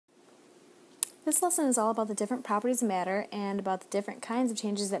This lesson is all about the different properties of matter and about the different kinds of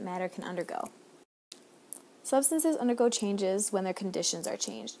changes that matter can undergo. Substances undergo changes when their conditions are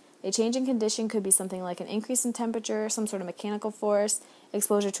changed. A change in condition could be something like an increase in temperature, some sort of mechanical force,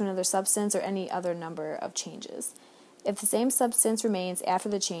 exposure to another substance, or any other number of changes. If the same substance remains after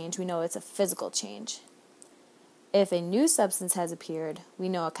the change, we know it's a physical change. If a new substance has appeared, we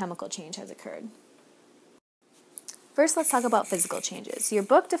know a chemical change has occurred. First, let's talk about physical changes. Your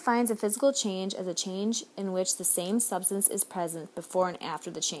book defines a physical change as a change in which the same substance is present before and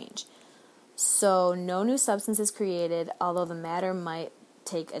after the change. So, no new substance is created, although the matter might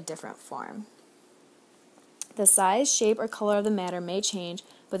take a different form. The size, shape, or color of the matter may change,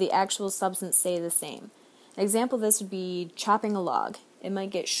 but the actual substance stays the same. An example of this would be chopping a log. It might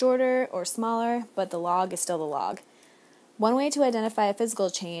get shorter or smaller, but the log is still the log. One way to identify a physical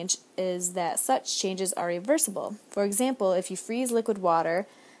change is that such changes are reversible. For example, if you freeze liquid water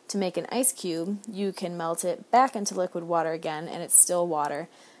to make an ice cube, you can melt it back into liquid water again, and it's still water.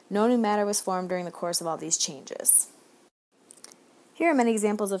 No new matter was formed during the course of all these changes. Here are many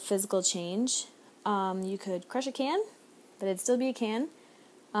examples of physical change. You could crush a can, but it'd still be a can.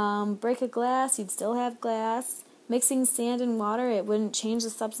 Break a glass, you'd still have glass. Mixing sand and water, it wouldn't change the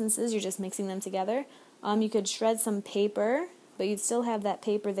substances, you're just mixing them together. You could shred some paper, but you'd still have that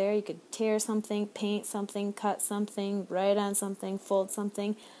paper there. You could tear something, paint something, cut something, write on something, fold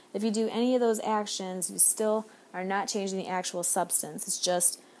something. If you do any of those actions, you still are not changing the actual substance. It's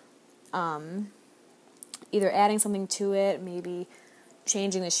just either adding something to it, maybe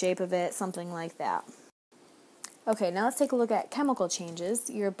changing the shape of it, something like that. Okay, now let's take a look at chemical changes.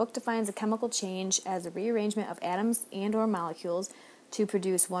 Your book defines a chemical change as a rearrangement of atoms and or molecules to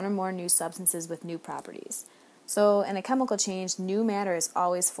produce one or more new substances with new properties. So in a chemical change, new matter is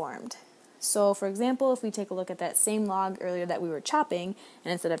always formed. So for example, if we take a look at that same log earlier that we were chopping,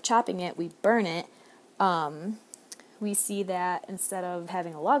 and instead of chopping it, we burn it, we see that instead of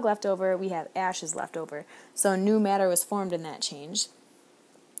having a log left over, we have ashes left over. So new matter was formed in that change.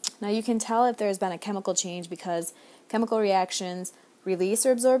 Now you can tell if there's been a chemical change because chemical reactions release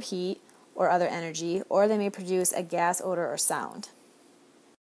or absorb heat or other energy, or they may produce a gas, odor, or sound.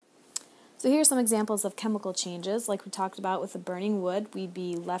 So here are some examples of chemical changes. Like we talked about with the burning wood, we'd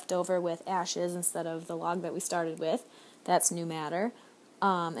be left over with ashes instead of the log that we started with. That's new matter.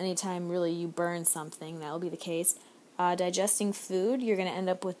 Anytime really you burn something, that will be the case. Digesting food, you're going to end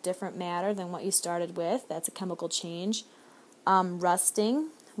up with different matter than what you started with. That's a chemical change. Rusting,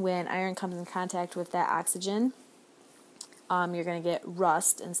 when iron comes in contact with that oxygen, you're going to get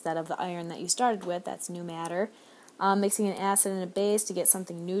rust instead of the iron that you started with. That's new matter. Mixing an acid and a base to get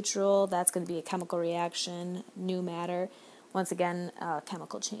something neutral, that's going to be a chemical reaction, new matter. Once again,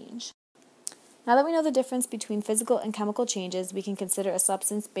 chemical change. Now that we know the difference between physical and chemical changes, we can consider a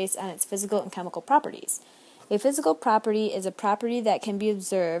substance based on its physical and chemical properties. A physical property is a property that can be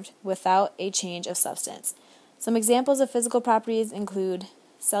observed without a change of substance. Some examples of physical properties include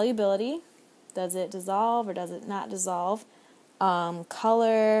solubility, does it dissolve or does it not dissolve,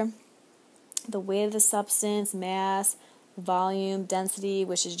 color, the weight of the substance, mass, volume, density,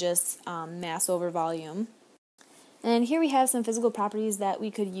 which is just mass over volume. And here we have some physical properties that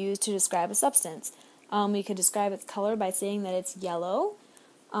we could use to describe a substance. We could describe its color by saying that it's yellow.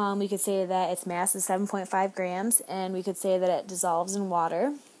 We could say that its mass is 7.5 grams, and we could say that it dissolves in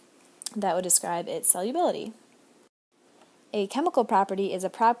water. That would describe its solubility. A chemical property is a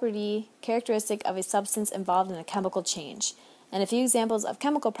property characteristic of a substance involved in a chemical change. And a few examples of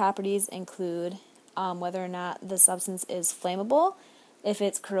chemical properties include whether or not the substance is flammable, if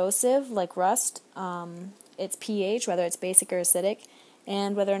it's corrosive, like rust, its pH, whether it's basic or acidic,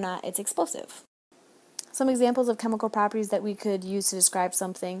 and whether or not it's explosive. Some examples of chemical properties that we could use to describe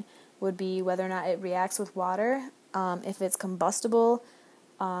something would be whether or not it reacts with water, if it's combustible,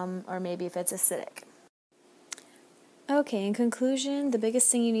 or maybe if it's acidic. Okay, in conclusion, the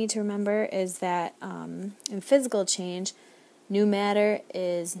biggest thing you need to remember is that in physical change, new matter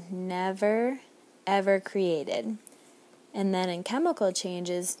is never, ever created. And then in chemical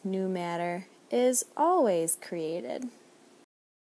changes, new matter is always created.